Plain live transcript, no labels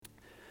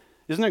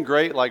Isn't it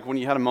great, like when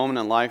you had a moment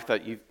in life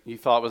that you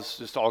thought was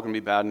just all going to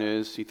be bad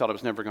news, you thought it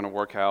was never going to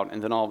work out,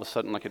 and then all of a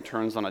sudden like it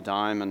turns on a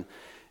dime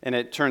and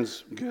it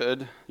turns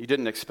good. You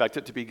didn't expect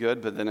it to be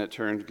good, but then it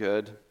turned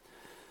good.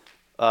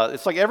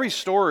 It's like every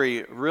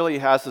story really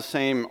has the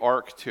same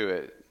arc to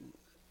it.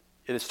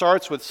 It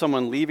starts with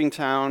someone leaving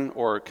town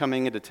or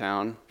coming into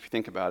town, if you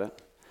think about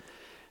it.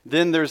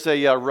 Then there's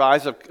a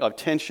rise of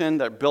tension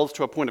that builds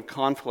to a point of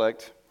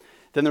conflict.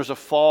 Then there's a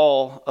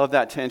fall of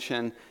that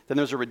tension. Then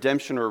there's a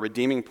redemption or a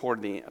redeeming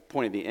point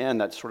at the end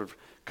that sort of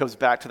goes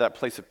back to that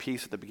place of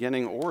peace at the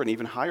beginning, or an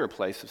even higher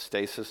place of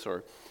stasis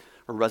or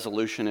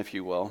resolution, if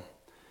you will.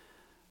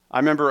 I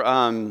remember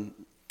when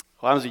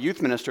I was a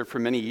youth minister for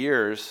many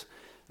years,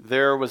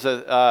 there was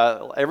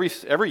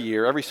every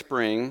year, every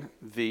spring,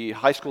 the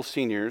high school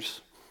seniors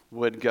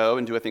would go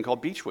and do a thing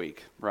called Beach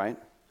Week, right?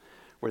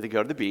 Where they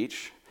go to the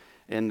beach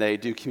and they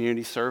do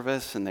community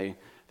service and they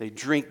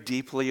drink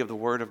deeply of the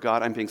Word of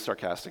God. I'm being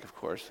sarcastic, of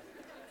course.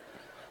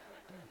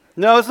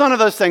 No, it's none of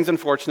those things,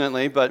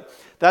 unfortunately, but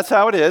that's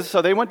how it is.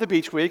 So they went to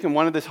Beach Week, and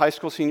one of the high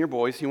school senior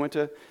boys, he went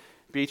to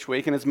Beach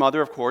Week, and his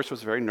mother, of course,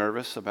 was very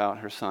nervous about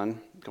her son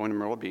going to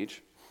Myrtle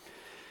Beach.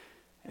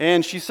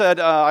 And she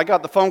said, I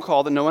got the phone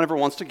call that no one ever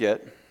wants to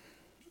get,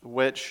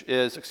 which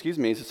is, excuse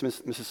me, is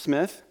this Mrs.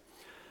 Smith?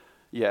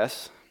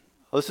 Yes.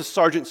 Well, this is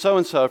Sergeant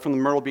so-and-so from the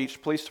Myrtle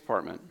Beach Police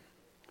Department,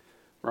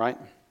 right?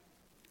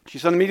 She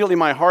said, immediately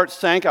my heart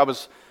sank. I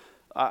was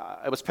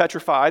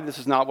petrified. This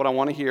is not what I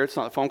want to hear. It's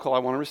not the phone call I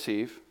want to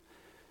receive.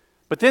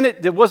 But then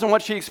it wasn't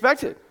what she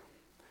expected.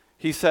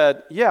 He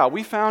said, yeah,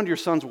 we found your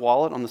son's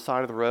wallet on the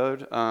side of the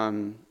road.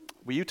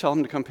 Will you tell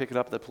him to come pick it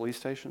up at the police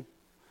station?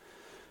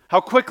 How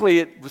quickly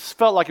it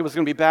felt like it was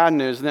going to be bad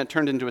news, and then it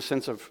turned into a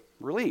sense of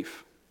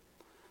relief.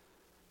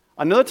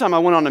 Another time I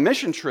went on a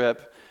mission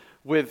trip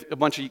with a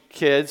bunch of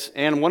kids,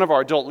 and one of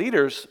our adult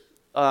leaders,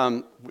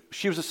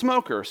 she was a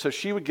smoker, so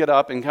she would get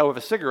up and go with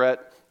a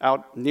cigarette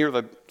out near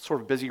the sort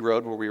of busy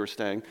road where we were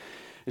staying.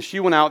 And she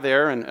went out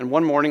there, and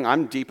one morning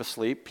I'm deep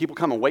asleep. People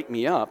come and wake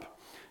me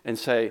up and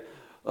say,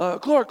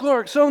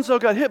 Clark, so-and-so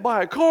got hit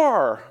by a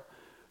car.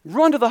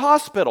 Run to the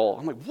hospital.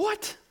 I'm like,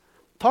 what?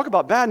 Talk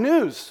about bad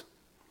news.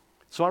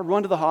 So I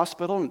run to the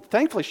hospital, and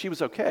thankfully she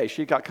was okay.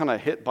 She got kind of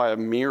hit by a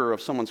mirror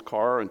of someone's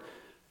car and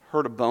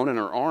hurt a bone in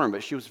her arm,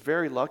 but she was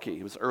very lucky.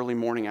 It was early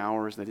morning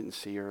hours. They didn't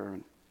see her.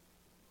 And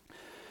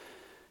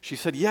she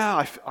said,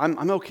 yeah,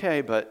 I'm okay,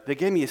 but they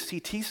gave me a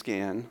CT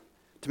scan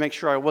to make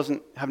sure I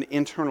wasn't having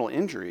internal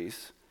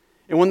injuries.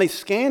 And when they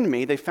scanned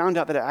me, they found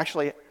out that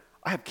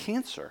I have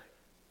cancer.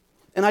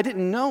 And I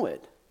didn't know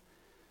it.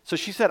 So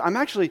she said, I'm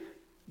actually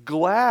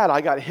glad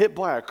I got hit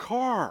by a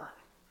car.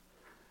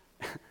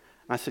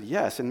 I said,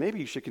 yes, and maybe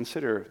you should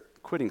consider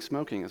quitting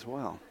smoking as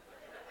well.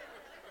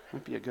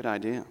 Might be a good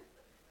idea.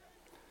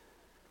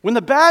 When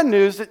the bad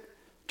news, it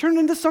turned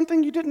into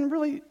something you didn't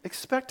really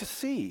expect to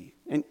see.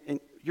 And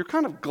you're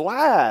kind of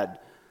glad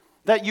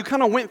that you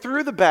kind of went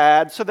through the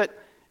bad so that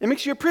it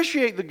makes you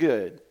appreciate the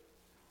good.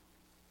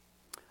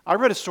 I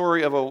read a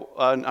story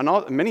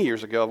of many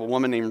years ago of a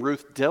woman named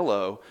Ruth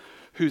Dillow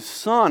whose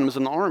son was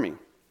in the Army.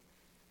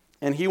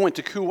 And he went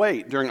to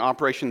Kuwait during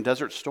Operation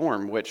Desert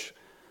Storm, which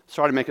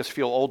started to make us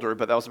feel older,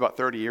 but that was about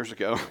 30 years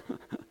ago.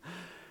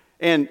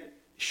 And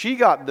she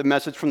got the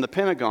message from the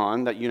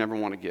Pentagon that you never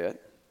want to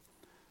get,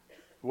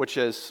 which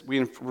is, we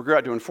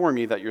regret to inform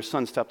you that your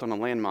son stepped on a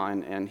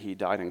landmine and he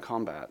died in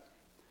combat.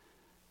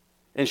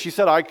 And she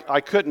said,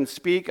 I couldn't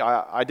speak.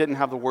 I didn't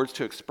have the words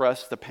to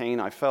express the pain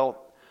I felt.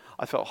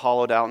 I felt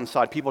hollowed out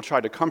inside. People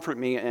tried to comfort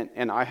me,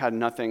 and I had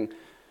nothing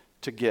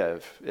to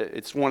give.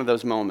 It's one of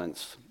those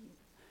moments.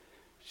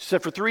 She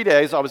said, for 3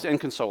 days, I was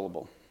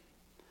inconsolable.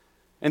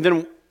 And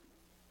then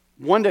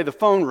one day the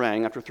phone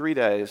rang. After 3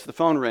 days, the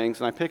phone rings,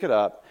 and I pick it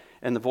up,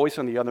 and the voice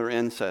on the other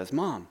end says,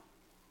 Mom,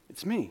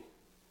 it's me.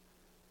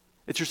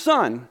 It's your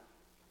son.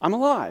 I'm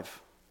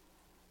alive.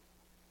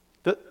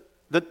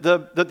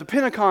 The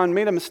Pentagon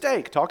made a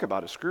mistake. Talk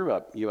about a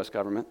screw-up, U.S.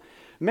 government.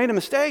 Made a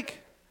mistake,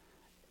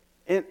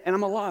 and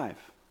I'm alive.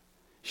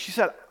 She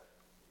said,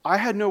 I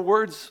had no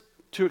words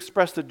to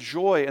express the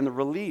joy and the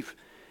relief,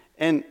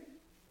 and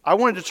I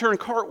wanted to turn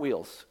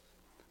cartwheels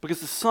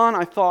because the son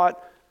I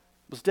thought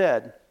was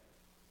dead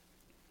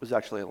was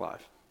actually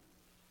alive.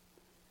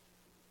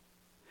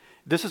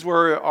 This is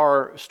where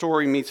our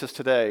story meets us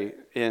today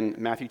in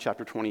Matthew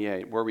chapter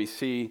 28, where we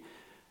see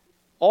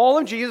all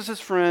of Jesus'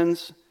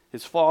 friends,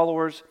 his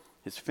followers,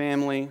 his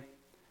family,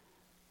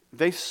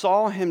 they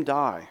saw him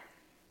die.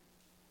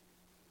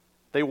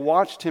 They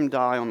watched him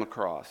die on the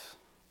cross.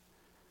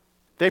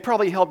 They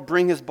probably helped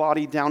bring his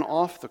body down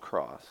off the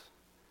cross.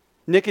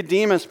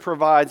 Nicodemus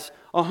provides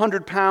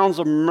 100 pounds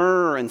of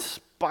myrrh and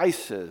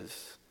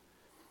spices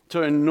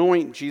to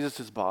anoint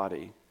Jesus'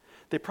 body.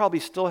 They probably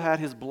still had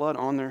his blood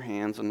on their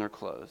hands and their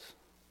clothes.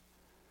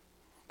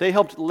 They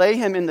helped lay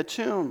him in the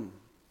tomb.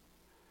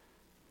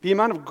 The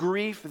amount of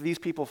grief these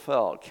people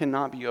felt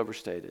cannot be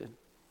overstated.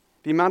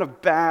 The amount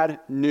of bad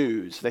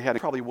news they had, I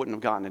probably wouldn't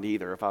have gotten it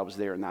either if I was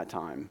there in that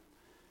time.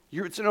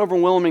 It's an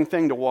overwhelming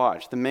thing to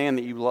watch. The man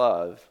that you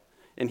love,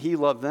 and he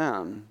loved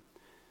them,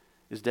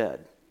 is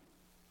dead.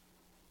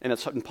 And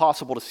it's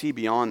impossible to see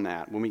beyond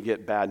that when we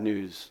get bad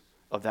news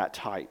of that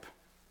type.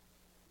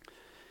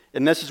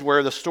 And this is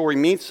where the story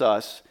meets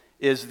us,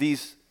 is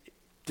these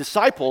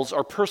disciples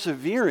are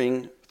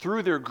persevering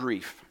through their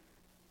grief.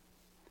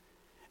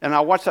 And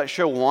I watched that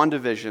show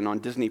WandaVision on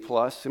Disney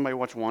Plus. Anybody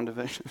watch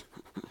WandaVision?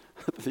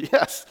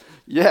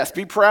 Yes,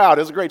 be proud.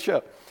 It was a great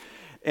show.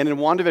 And in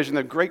WandaVision,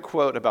 the great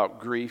quote about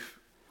grief,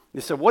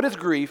 they said, what is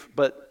grief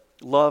but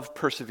love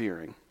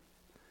persevering?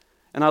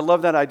 And I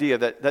love that idea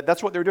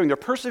that's what they're doing. They're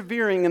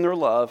persevering in their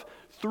love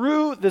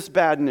through this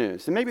bad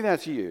news. And maybe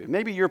that's you.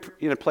 Maybe you're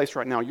in a place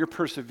right now, you're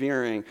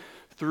persevering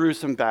through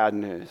some bad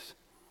news.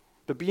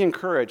 But be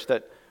encouraged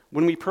that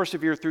when we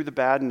persevere through the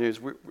bad news,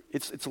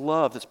 it's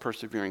love that's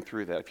persevering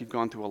through that. If you've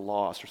gone through a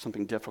loss or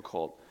something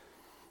difficult.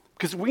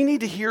 Because we need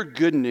to hear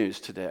good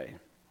news today.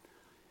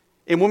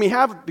 And when we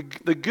have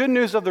the good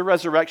news of the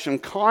resurrection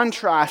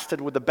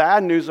contrasted with the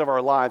bad news of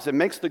our lives, it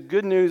makes the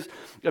good news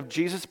of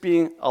Jesus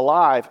being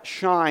alive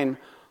shine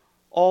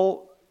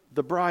all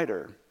the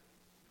brighter.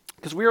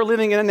 Because we are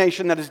living in a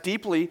nation that is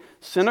deeply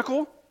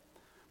cynical.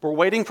 We're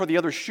waiting for the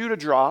other shoe to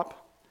drop.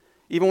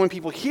 Even when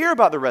people hear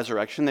about the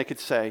resurrection, they could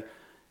say,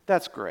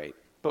 that's great,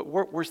 but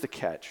where's the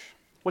catch?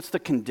 What's the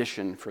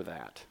condition for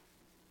that,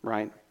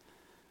 right?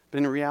 But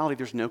in reality,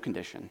 there's no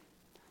condition.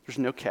 There's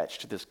no catch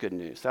to this good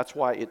news. That's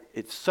why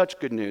it's such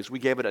good news. We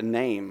gave it a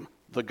name,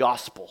 the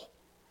gospel,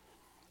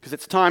 because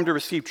it's time to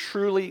receive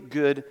truly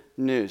good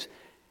news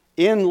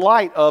in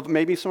light of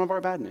maybe some of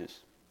our bad news.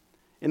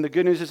 And the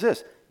good news is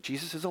this: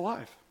 Jesus is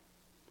alive.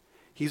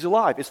 He's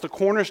alive. It's the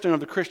cornerstone of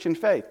the Christian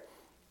faith.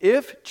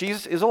 If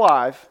Jesus is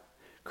alive,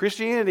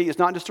 Christianity is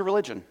not just a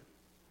religion.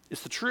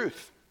 It's the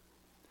truth.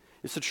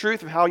 It's the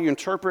truth of how you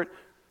interpret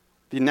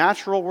the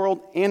natural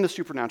world and the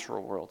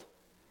supernatural world.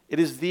 It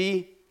is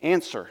the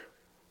answer.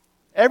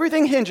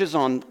 Everything hinges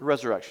on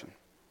resurrection.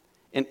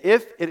 And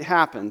if it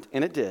happened,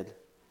 and it did,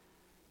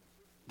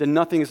 then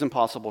nothing is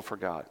impossible for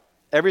God.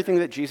 Everything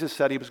that Jesus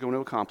said he was going to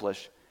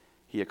accomplish,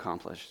 he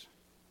accomplished.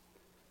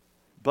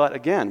 But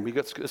again, we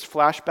get this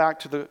flashback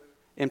to the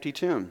empty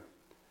tomb.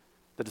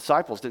 The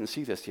disciples didn't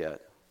see this yet.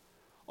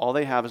 All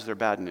they have is their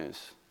bad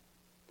news.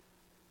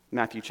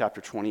 Matthew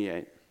chapter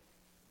 28.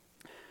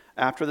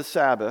 After the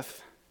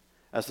Sabbath,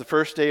 as the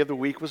first day of the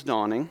week was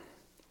dawning,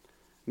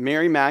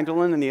 Mary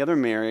Magdalene and the other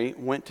Mary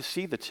went to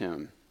see the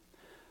tomb.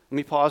 Let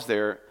me pause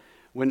there.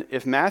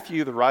 If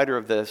Matthew, the writer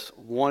of this,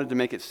 wanted to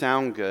make it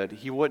sound good,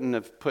 he wouldn't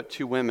have put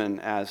two women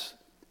as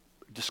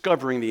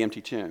discovering the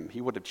empty tomb.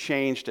 He would have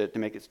changed it to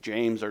make it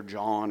James or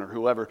John or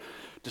whoever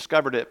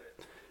discovered it.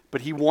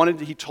 But he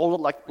told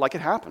it like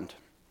it happened.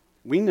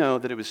 We know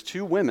that it was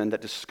two women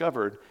that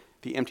discovered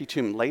the empty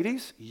tomb.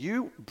 Ladies,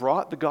 you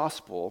brought the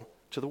gospel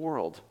to the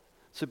world.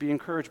 So be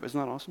encouraged. Isn't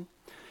that awesome?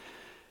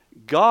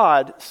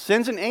 God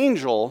sends an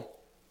angel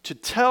to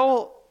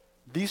tell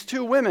these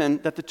two women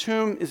that the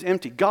tomb is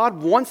empty.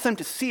 God wants them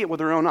to see it with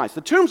their own eyes.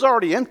 The tomb's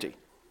already empty.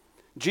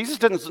 Jesus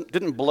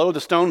didn't blow the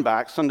stone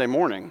back Sunday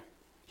morning.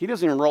 He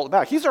doesn't even roll it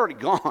back. He's already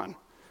gone.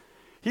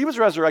 He was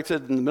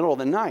resurrected in the middle of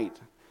the night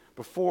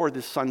before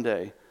this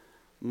Sunday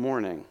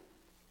morning.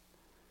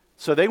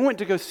 So they went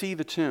to go see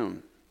the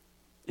tomb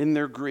in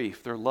their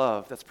grief, their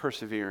love that's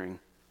persevering.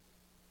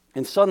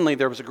 And suddenly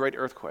there was a great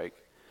earthquake.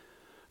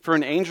 For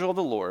an angel of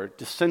the Lord,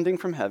 descending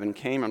from heaven,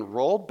 came and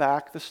rolled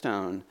back the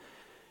stone,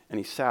 and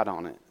he sat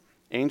on it.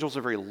 Angels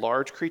are very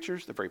large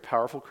creatures. They're very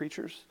powerful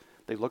creatures.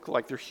 They look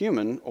like they're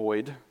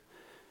humanoid.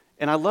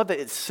 And I love that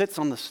it sits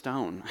on the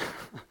stone.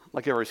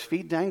 Like there were his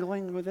feet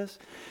dangling with this.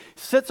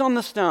 Sits on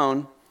the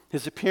stone.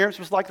 His appearance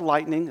was like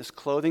lightning. His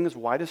clothing is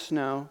white as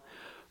snow.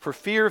 For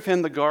fear of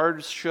him, the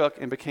guards shook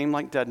and became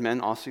like dead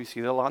men. Also, you see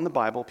that a lot in the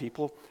Bible.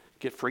 People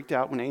get freaked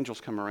out when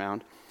angels come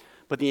around.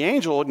 But the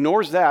angel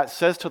ignores that,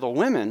 says to the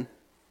women,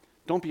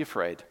 don't be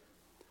afraid.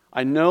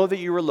 I know that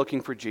you were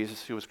looking for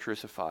Jesus who was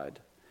crucified.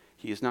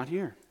 He is not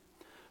here,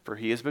 for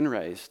he has been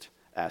raised,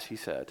 as he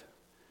said.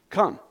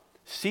 Come,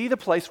 see the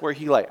place where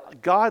he lay.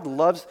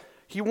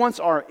 He wants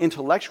our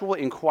intellectual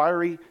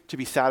inquiry to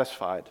be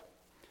satisfied.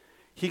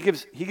 He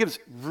gives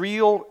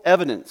real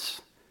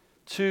evidence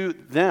to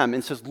them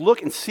and says,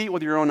 look and see it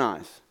with your own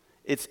eyes.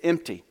 It's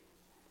empty.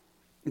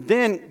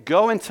 Then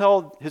go and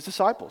tell his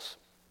disciples.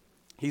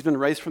 He's been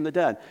raised from the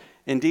dead.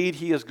 Indeed,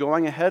 he is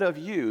going ahead of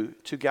you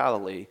to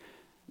Galilee.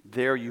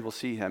 There you will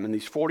see him. In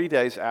these 40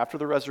 days after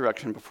the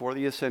resurrection, before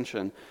the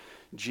ascension,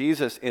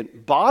 Jesus,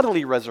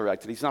 bodily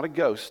resurrected, he's not a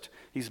ghost,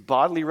 he's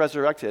bodily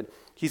resurrected.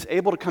 He's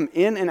able to come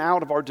in and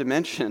out of our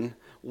dimension,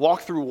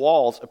 walk through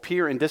walls,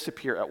 appear and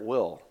disappear at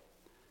will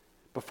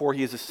before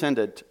he is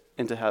ascended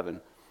into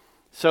heaven.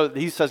 So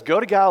he says, go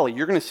to Galilee,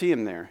 you're going to see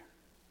him there.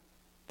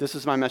 This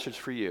is my message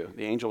for you.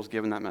 The angel was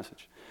given that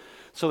message.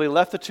 So they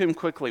left the tomb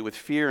quickly with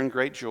fear and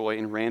great joy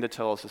and ran to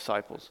tell his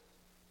disciples.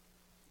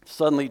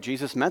 Suddenly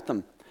Jesus met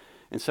them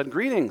and said,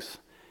 greetings.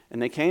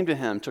 And they came to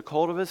him, took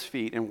hold of his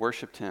feet, and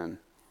worshipped him.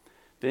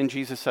 Then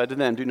Jesus said to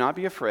them, do not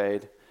be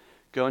afraid.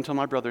 Go and tell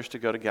my brothers to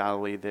go to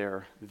Galilee.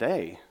 There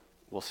they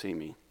will see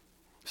me.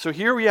 So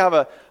here we have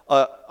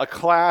a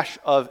clash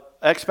of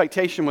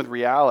expectation with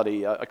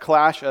reality, a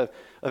clash of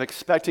of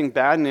expecting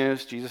bad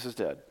news, Jesus is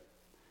dead.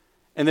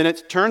 And then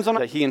it turns on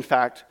that he, in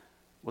fact,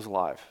 was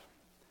alive.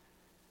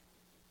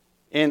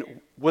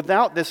 And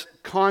without this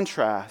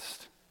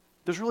contrast,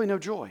 there's really no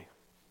joy.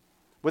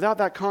 Without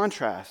that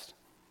contrast,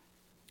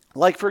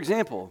 like, for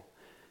example,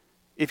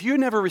 if you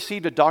never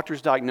received a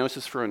doctor's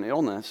diagnosis for an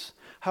illness,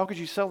 how could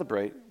you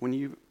celebrate when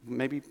you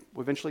maybe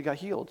eventually got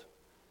healed?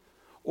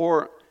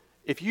 Or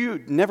if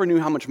you never knew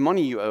how much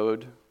money you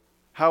owed,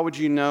 how would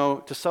you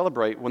know to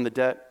celebrate when the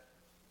debt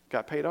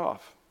got paid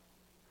off?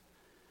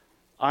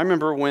 I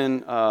remember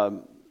when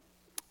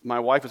my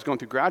wife was going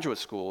through graduate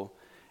school,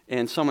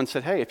 and someone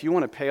said, hey, if you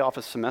want to pay off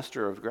a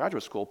semester of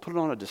graduate school, put it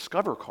on a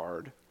Discover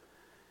card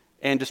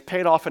and just pay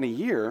it off in a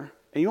year,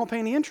 and you won't pay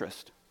any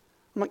interest.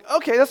 I'm like,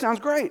 okay, that sounds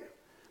great.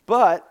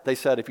 But they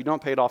said, if you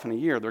don't pay it off in a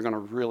year, they're going to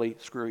really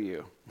screw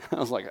you. I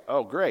was like,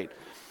 oh, great.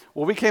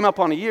 Well, we came up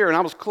on a year, and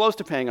I was close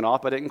to paying it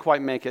off, but I didn't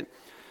quite make it.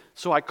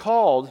 So I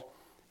called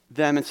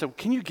them and said,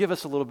 can you give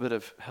us a little bit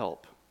of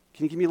help?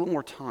 Can you give me a little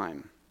more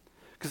time?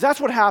 Because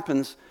that's what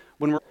happens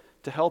when we're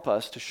to help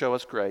us, to show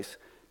us grace,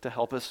 to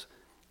help us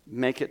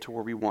make it to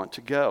where we want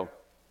to go.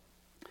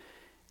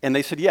 And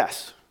they said,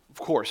 yes, of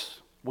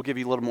course, we'll give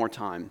you a little more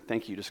time.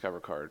 Thank you,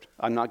 Discover Card.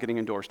 I'm not getting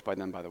endorsed by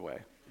them, by the way,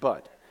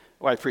 but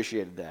I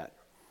appreciated that.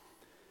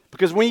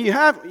 Because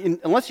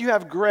unless you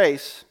have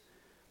grace,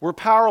 we're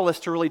powerless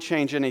to really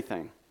change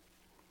anything.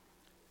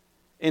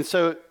 And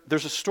so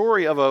there's a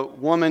story of a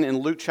woman in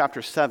Luke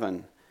chapter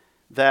 7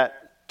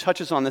 that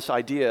touches on this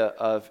idea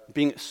of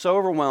being so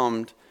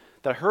overwhelmed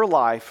that her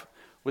life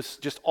was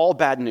just all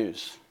bad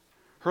news.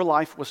 Her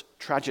life was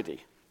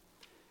tragedy.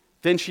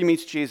 Then she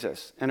meets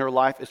Jesus, and her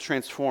life is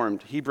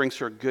transformed. He brings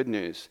her good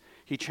news.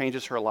 He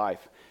changes her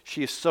life.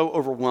 She is so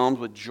overwhelmed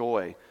with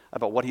joy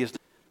about what he has done,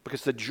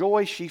 because the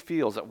joy she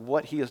feels at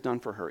what he has done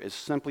for her is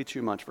simply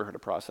too much for her to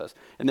process.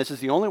 And this is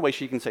the only way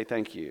she can say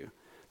thank you.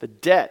 The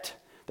debt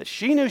that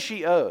she knew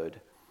she owed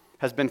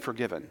has been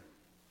forgiven.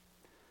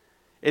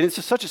 And it's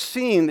just such a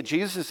scene that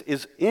Jesus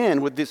is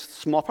in with this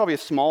small, probably a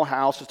small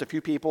house, just a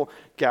few people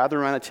gather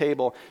around a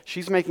table.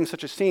 She's making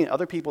such a scene.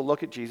 Other people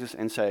look at Jesus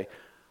and say,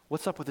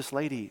 what's up with this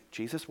lady,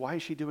 Jesus? Why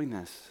is she doing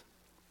this?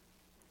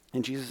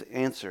 And Jesus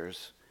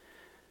answers,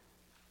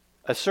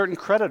 a certain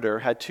creditor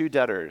had two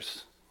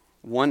debtors.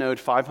 One owed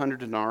 500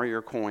 denarii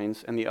or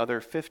coins, and the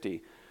other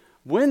 50.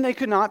 When they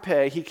could not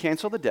pay, he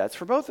canceled the debts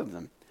for both of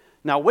them.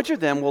 Now, which of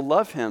them will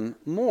love him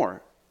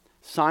more?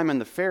 Simon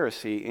the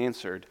Pharisee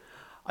answered,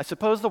 I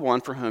suppose the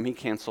one for whom he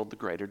canceled the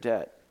greater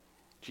debt.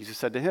 Jesus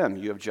said to him,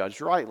 you have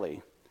judged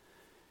rightly.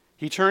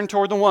 He turned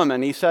toward the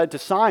woman. He said to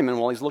Simon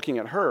while he's looking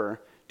at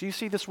her, do you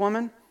see this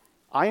woman?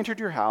 I entered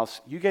your house.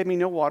 You gave me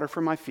no water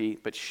for my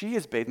feet, but she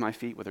has bathed my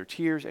feet with her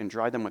tears and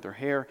dried them with her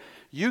hair.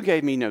 You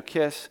gave me no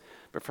kiss,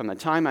 but from the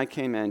time I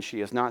came in, she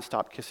has not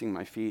stopped kissing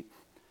my feet.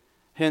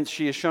 Hence,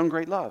 she has shown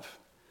great love.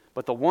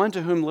 But the one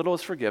to whom little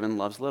is forgiven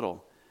loves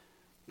little.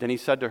 Then he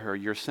said to her,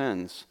 your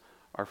sins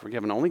are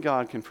forgiven. Only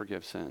God can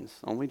forgive sins.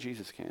 Only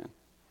Jesus can.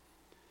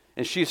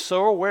 And she's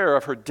so aware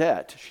of her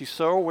debt. She's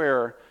so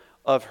aware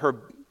of her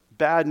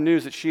bad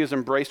news that she has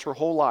embraced her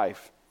whole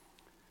life,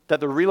 that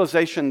the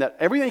realization that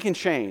everything can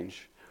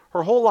change,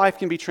 her whole life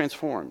can be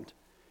transformed.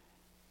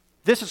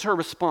 This is her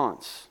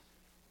response.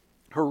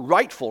 Her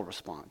rightful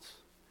response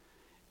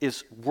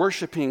is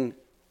worshiping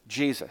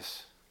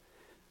Jesus.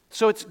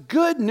 So it's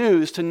good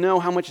news to know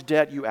how much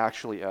debt you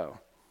actually owe.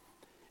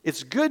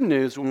 It's good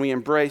news when we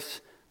embrace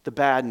the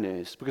bad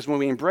news, because when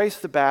we embrace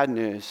the bad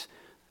news,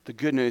 the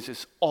good news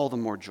is all the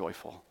more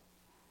joyful.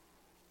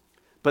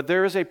 But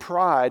there is a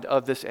pride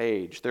of this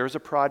age. There is a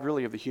pride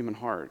really of the human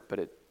heart, but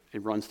it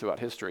runs throughout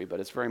history, but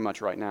it's very much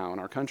right now in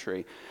our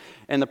country.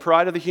 And the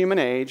pride of the human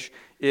age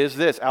is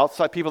this.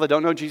 Outside people that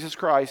don't know Jesus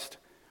Christ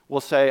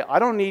will say, I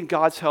don't need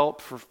God's help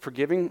for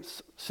forgiving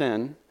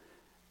sin,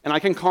 and I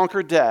can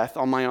conquer death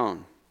on my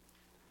own.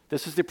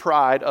 This is the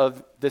pride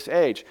of this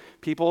age.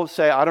 People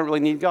say, I don't really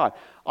need God.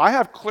 I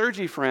have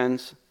clergy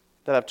friends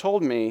that have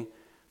told me,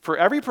 for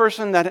every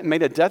person that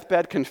made a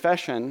deathbed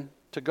confession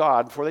to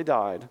God before they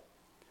died,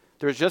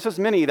 there's just as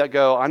many that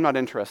go, I'm not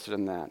interested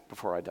in that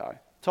before I die.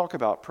 Talk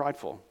about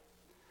prideful.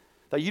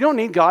 That you don't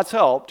need God's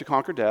help to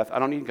conquer death. I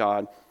don't need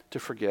God to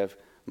forgive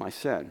my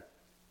sin.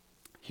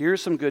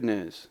 Here's some good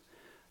news.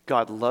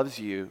 God loves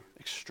you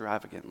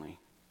extravagantly.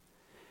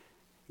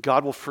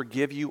 God will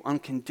forgive you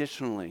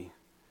unconditionally.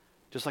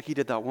 Just like he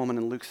did that woman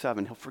in Luke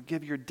 7. He'll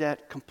forgive your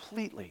debt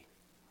completely.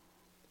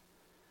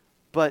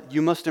 But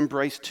you must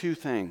embrace two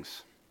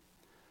things.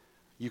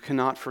 You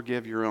cannot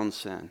forgive your own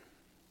sin.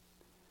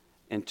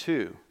 And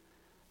two,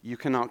 you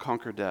cannot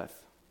conquer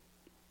death.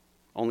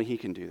 Only he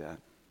can do that.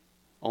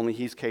 Only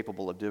he's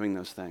capable of doing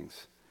those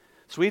things.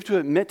 So we have to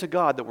admit to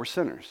God that we're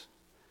sinners,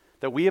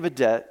 that we have a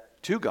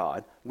debt to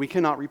God we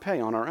cannot repay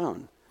on our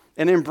own.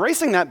 And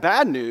embracing that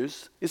bad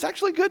news is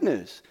actually good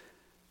news,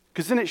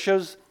 because then it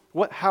shows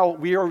how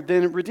we are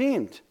then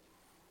redeemed.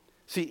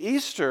 See,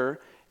 Easter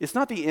is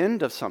not the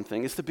end of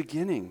something, it's the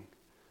beginning.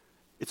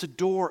 It's a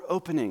door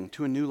opening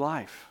to a new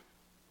life.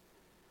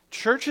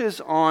 Churches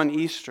on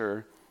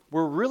Easter,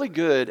 we're really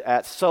good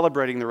at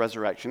celebrating the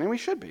resurrection, and we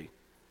should be.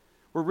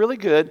 We're really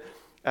good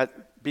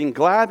at being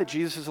glad that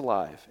Jesus is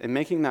alive and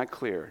making that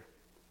clear.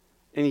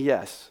 And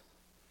yes,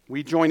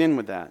 we join in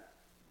with that.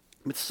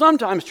 But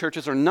sometimes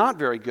churches are not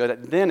very good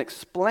at then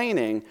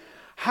explaining,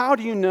 how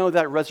do you know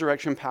that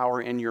resurrection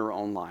power in your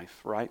own life,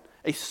 right?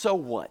 A so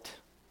what?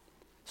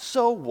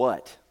 So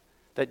what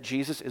that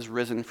Jesus is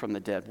risen from the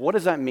dead? What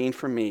does that mean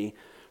for me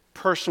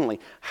personally?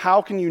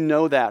 How can you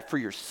know that for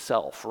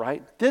yourself,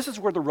 right? This is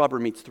where the rubber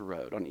meets the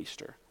road on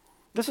Easter.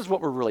 This is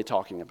what we're really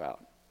talking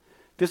about.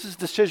 This is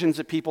decisions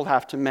that people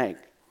have to make.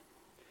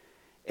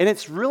 And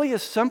it's really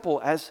as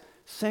simple as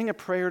saying a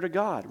prayer to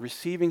God,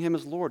 receiving him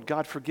as Lord.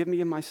 God, forgive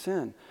me of my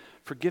sin.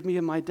 Forgive me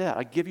of my debt.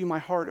 I give you my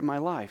heart and my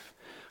life.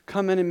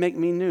 Come in and make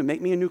me new.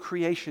 Make me a new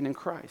creation in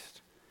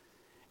Christ.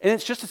 And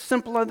it's just as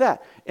simple as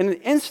that. In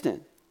an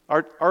instant,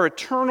 our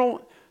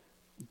eternal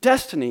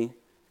destiny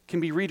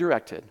can be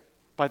redirected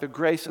by the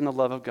grace and the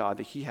love of God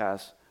that he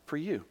has for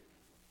you.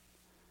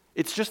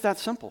 It's just that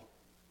simple.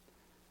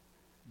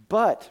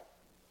 But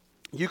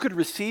you could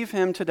receive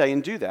him today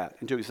and do that,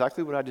 and do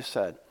exactly what I just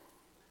said.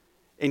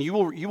 And you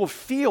will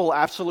feel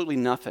absolutely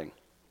nothing.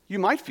 You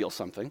might feel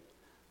something,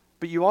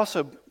 but you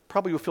also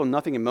probably will feel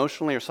nothing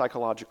emotionally or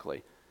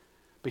psychologically.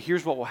 But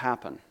here's what will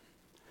happen.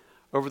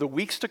 Over the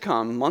weeks to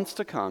come, months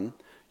to come,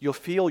 you'll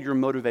feel your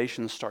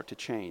motivations start to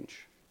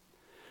change.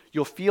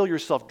 You'll feel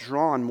yourself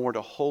drawn more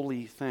to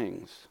holy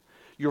things.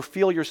 You'll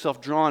feel yourself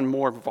drawn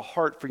more of a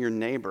heart for your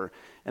neighbor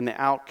and the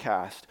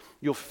outcast.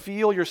 You'll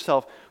feel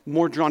yourself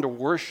more drawn to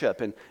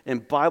worship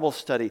and Bible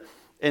study.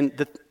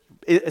 And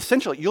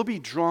essentially, you'll be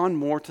drawn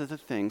more to the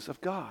things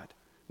of God.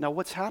 Now,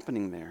 what's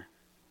happening there?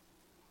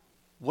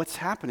 What's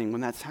happening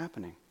when that's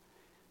happening?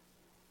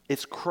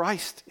 It's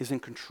Christ is in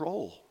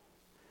control.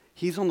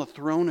 He's on the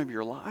throne of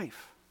your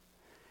life.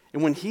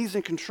 And when he's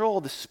in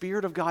control, the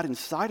Spirit of God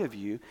inside of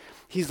you,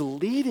 he's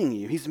leading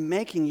you. He's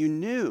making you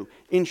new.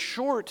 In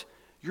short,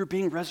 you're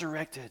being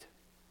resurrected.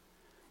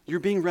 You're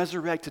being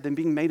resurrected and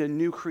being made a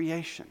new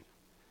creation.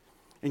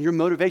 And your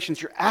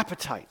motivations, your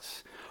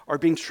appetites are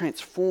being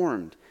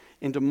transformed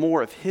into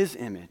more of his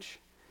image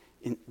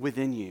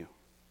within you.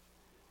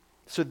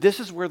 So this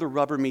is where the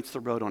rubber meets the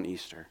road on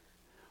Easter,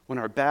 when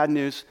our bad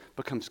news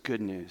becomes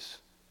good news.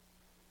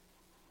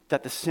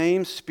 That the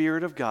same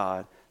Spirit of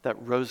God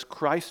that rose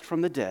Christ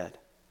from the dead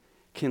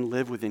can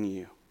live within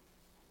you.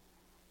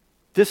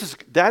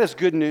 That is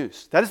good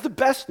news. That is the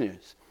best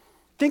news.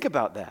 Think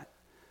about that.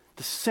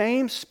 The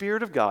same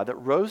Spirit of God that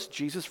rose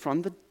Jesus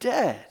from the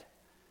dead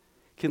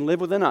can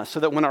live within us, so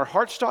that when our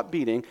hearts stop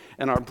beating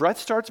and our breath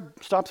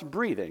stops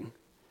breathing,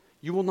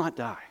 you will not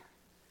die,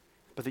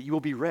 but that you will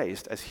be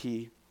raised as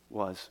he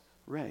was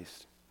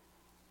raised.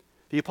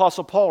 The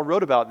Apostle Paul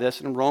wrote about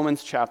this in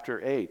Romans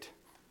chapter 8.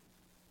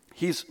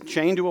 He's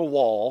chained to a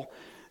wall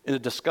in a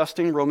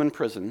disgusting Roman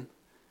prison,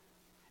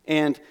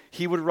 and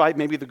he would write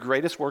maybe the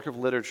greatest work of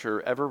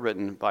literature ever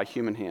written by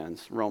human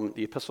hands,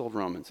 the Epistle of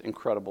Romans.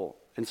 Incredible,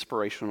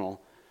 inspirational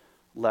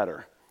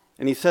letter.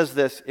 And he says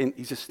this in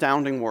these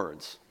astounding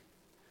words.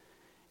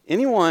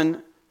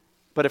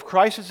 But if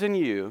Christ is in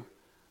you,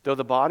 though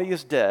the body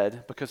is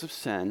dead because of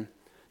sin,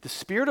 the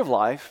Spirit of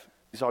life,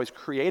 he's always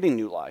creating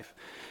new life.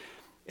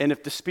 And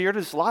if the Spirit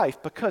is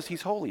life, because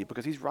he's holy,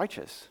 because he's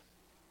righteous.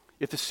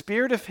 If the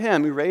Spirit of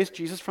him who raised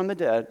Jesus from the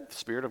dead, the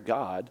Spirit of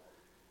God,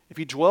 if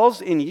he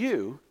dwells in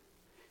you,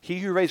 he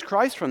who raised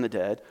Christ from the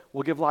dead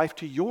will give life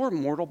to your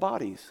mortal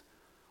bodies,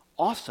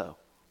 also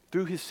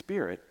through his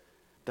Spirit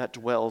that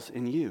dwells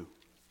in you.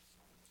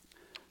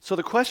 So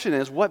the question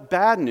is, what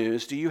bad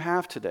news do you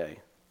have today?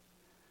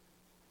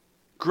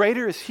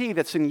 Greater is he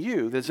that's in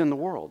you than is in the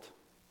world.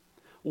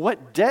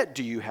 What debt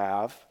do you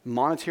have,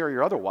 monetary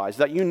or otherwise,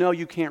 that you know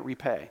you can't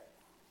repay?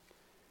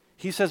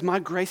 He says, my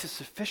grace is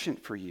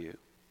sufficient for you.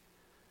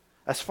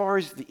 As far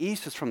as the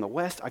east is from the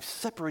west, I've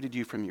separated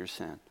you from your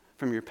sin,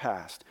 from your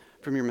past,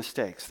 from your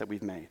mistakes that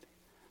we've made.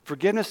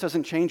 Forgiveness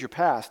doesn't change your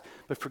past,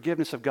 but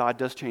forgiveness of God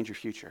does change your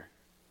future.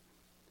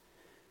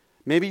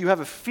 Maybe you have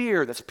a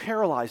fear that's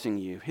paralyzing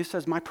you. He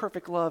says, my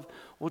perfect love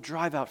will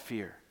drive out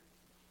fear.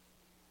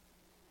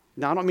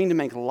 Now, I don't mean to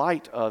make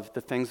light of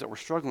the things that we're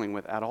struggling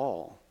with at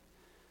all,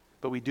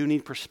 but we do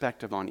need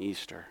perspective on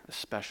Easter,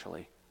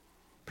 especially.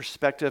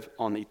 Perspective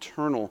on the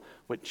eternal,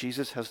 what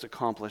Jesus has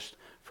accomplished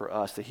for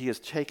us, that he has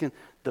taken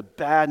the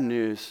bad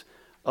news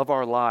of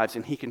our lives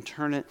and he can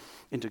turn it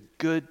into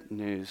good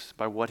news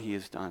by what he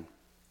has done.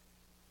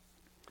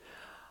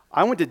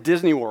 I went to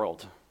Disney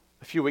World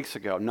a few weeks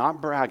ago, not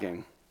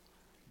bragging,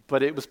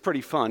 but it was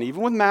pretty fun.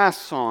 Even with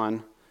masks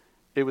on,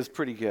 it was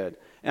pretty good.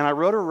 And I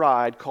rode a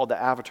ride called the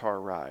Avatar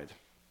ride.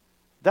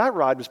 That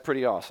ride was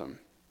pretty awesome.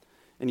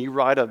 And you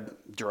ride a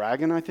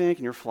dragon, I think,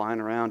 and you're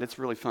flying around. It's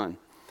really fun.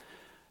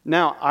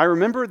 Now, I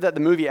remember that the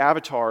movie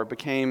Avatar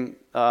became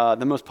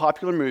the most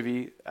popular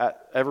movie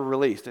ever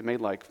released. It made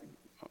like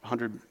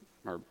 $100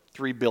 or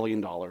 $3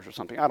 billion or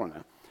something. I don't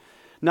know.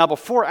 Now,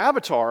 before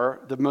Avatar,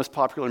 the most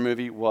popular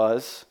movie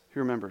was, who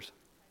remembers?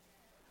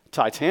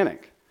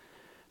 Titanic.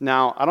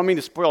 Now, I don't mean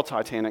to spoil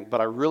Titanic, but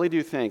I really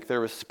do think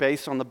there was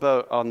space on the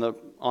boat, on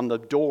the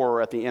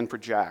door at the end for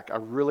Jack. I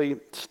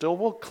really still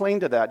will cling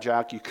to that,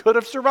 Jack. You could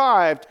have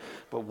survived,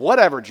 but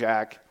whatever,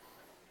 Jack.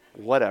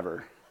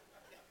 Whatever.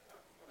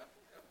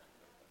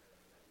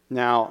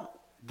 Now,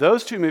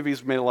 those two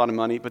movies made a lot of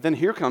money, but then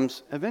here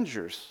comes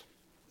Avengers.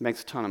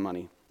 Makes a ton of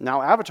money.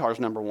 Now Avatar's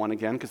number one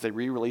again because they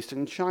re-released it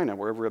in China,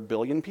 where over 1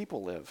 billion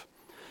people live.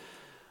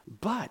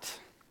 But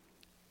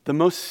the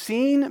most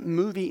seen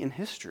movie in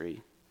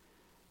history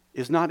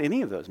is not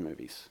any of those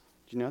movies.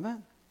 Do you know that?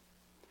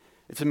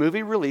 It's a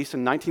movie released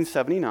in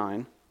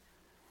 1979.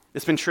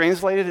 It's been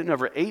translated in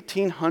over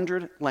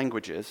 1,800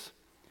 languages,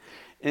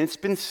 and it's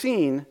been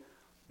seen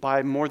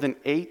by more than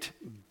 8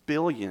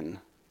 billion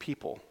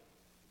people.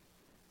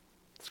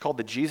 It's called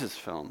the Jesus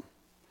Film,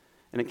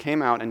 and it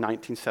came out in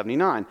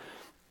 1979,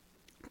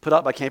 put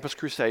out by Campus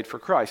Crusade for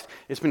Christ.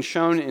 It's been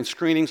shown in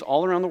screenings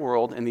all around the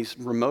world in these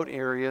remote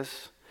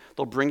areas.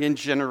 They'll bring in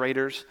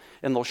generators,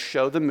 and they'll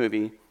show the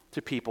movie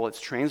to people. It's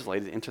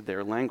translated into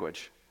their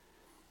language.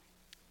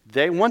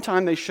 One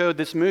time they showed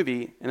this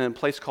movie in a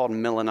place called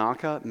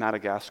Milanaka,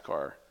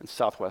 Madagascar, in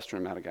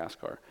southwestern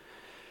Madagascar.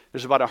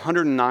 There's about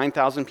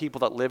 109,000 people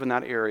that live in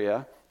that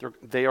area.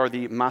 They are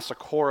the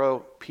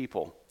Masakoro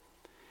people.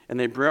 And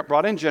they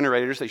brought in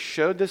generators. They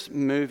showed this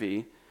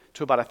movie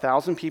to about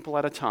 1,000 people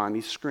at a time,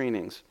 these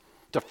screenings.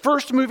 The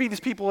first movie these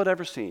people had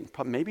ever seen,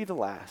 maybe the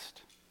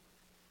last.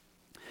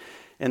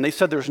 And they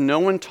said there's no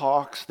one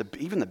talks,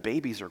 even the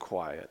babies are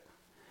quiet.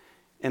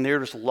 And they're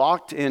just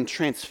locked in,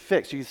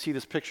 transfixed. You can see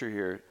this picture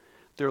here.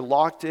 They're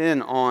locked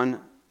in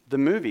on the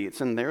movie. It's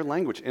in their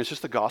language. And it's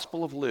just the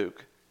Gospel of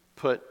Luke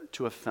put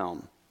to a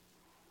film.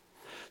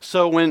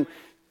 So when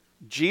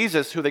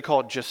Jesus, who they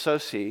call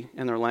Jesosi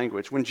in their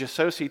language, when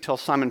Jesosi tells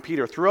Simon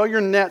Peter, throw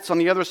your nets on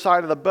the other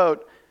side of the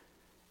boat,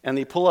 and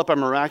they pull up a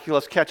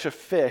miraculous catch of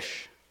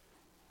fish,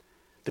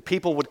 the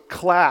people would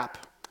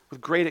clap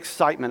with great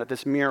excitement at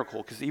this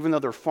miracle, because even though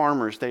they're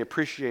farmers, they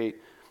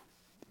appreciate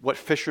what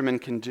fishermen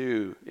can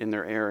do in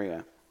their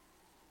area.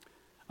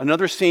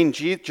 Another scene,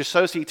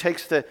 Jesosi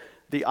takes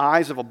the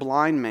eyes of a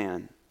blind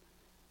man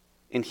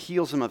and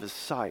heals him of his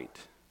sight.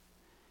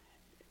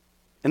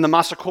 And the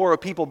Masakoro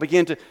people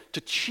begin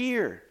to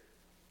cheer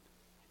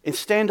and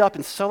stand up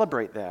and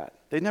celebrate that.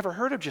 They'd never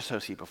heard of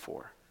Jesosi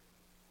before.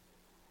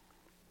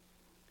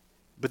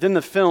 But then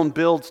the film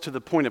builds to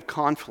the point of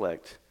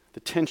conflict. The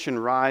tension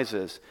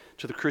rises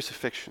to the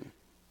crucifixion.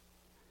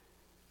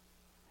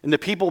 And the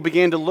people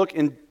began to look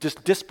in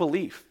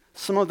disbelief.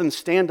 Some of them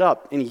stand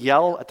up and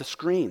yell at the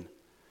screen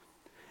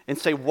and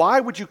say, why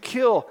would you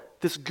kill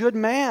this good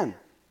man?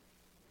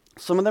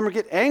 Some of them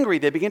get angry.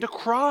 They begin to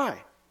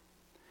cry.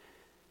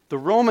 The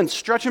Romans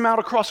stretch him out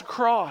across a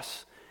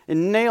cross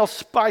and nail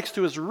spikes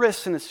to his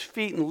wrists and his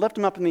feet and lift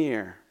him up in the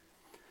air.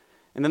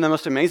 And then the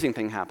most amazing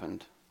thing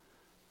happened.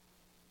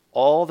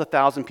 All the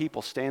 1,000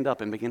 people stand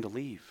up and begin to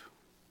leave.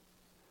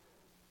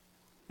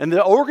 And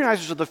the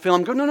organizers of the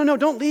film go, no,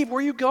 don't leave. Where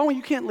are you going?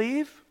 You can't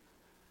leave.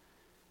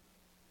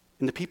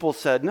 And the people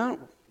said, no,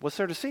 what's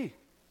there to see?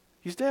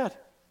 He's dead.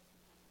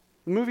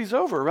 The movie's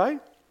over, right?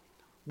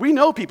 We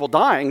know people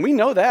dying. We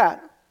know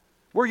that.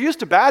 We're used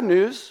to bad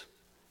news.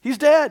 He's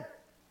dead.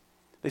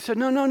 They said,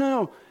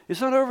 no, it's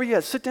not over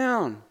yet. Sit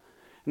down.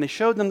 And they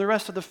showed them the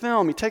rest of the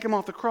film. You take him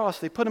off the cross.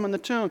 They put him in the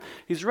tomb.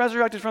 He's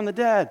resurrected from the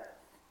dead.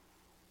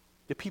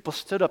 The people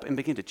stood up and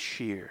began to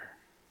cheer.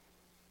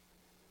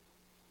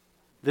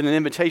 Then an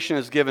invitation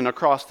is given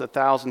across the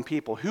 1,000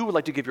 people. Who would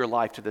like to give your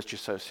life to this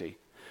Jesosi?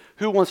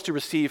 Who wants to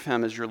receive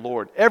him as your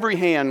Lord? Every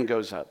hand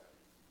goes up.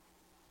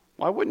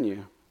 Why wouldn't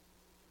you?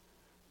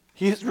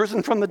 He is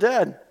risen from the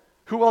dead.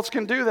 Who else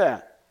can do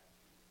that?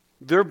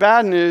 Their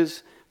bad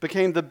news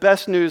became the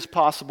best news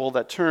possible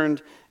that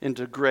turned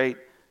into great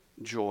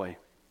joy.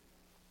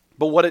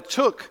 But what it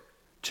took,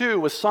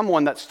 too, was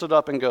someone that stood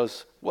up and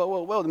goes,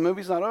 whoa, the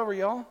movie's not over,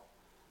 y'all.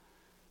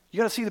 You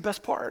got to see the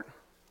best part.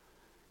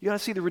 You got to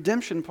see the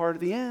redemption part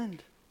at the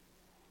end.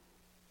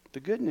 The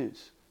good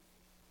news.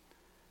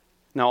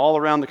 Now, all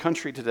around the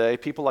country today,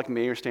 people like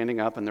me are standing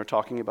up and they're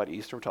talking about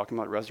Easter. We're talking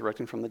about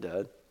resurrecting from the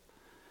dead.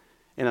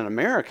 And in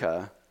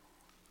America,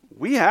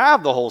 we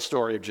have the whole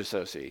story of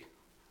Jesosi.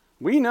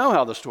 We know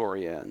how the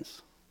story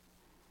ends.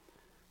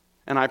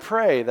 And I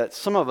pray that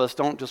some of us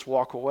don't just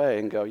walk away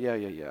and go,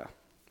 yeah.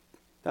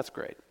 That's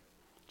great.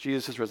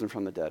 Jesus is risen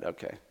from the dead.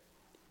 Okay.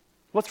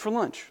 What's for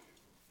lunch?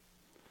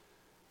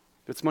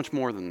 It's much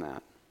more than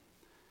that.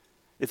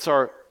 It's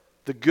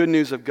the good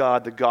news of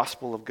God, the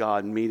gospel of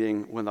God,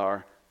 meeting with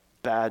our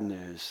bad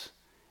news,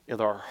 with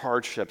our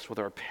hardships, with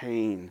our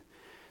pain.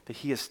 That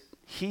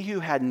he who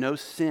had no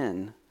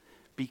sin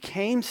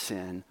became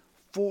sin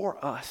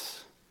for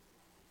us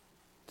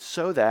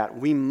so that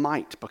we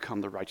might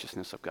become the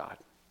righteousness of God.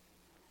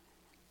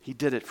 He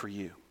did it for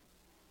you,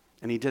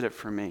 and he did it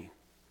for me.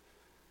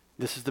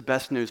 This is the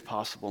best news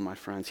possible, my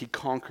friends. He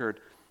conquered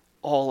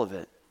all of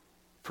it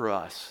for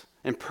us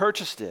and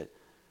purchased it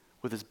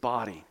with his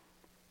body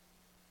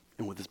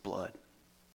and with his blood.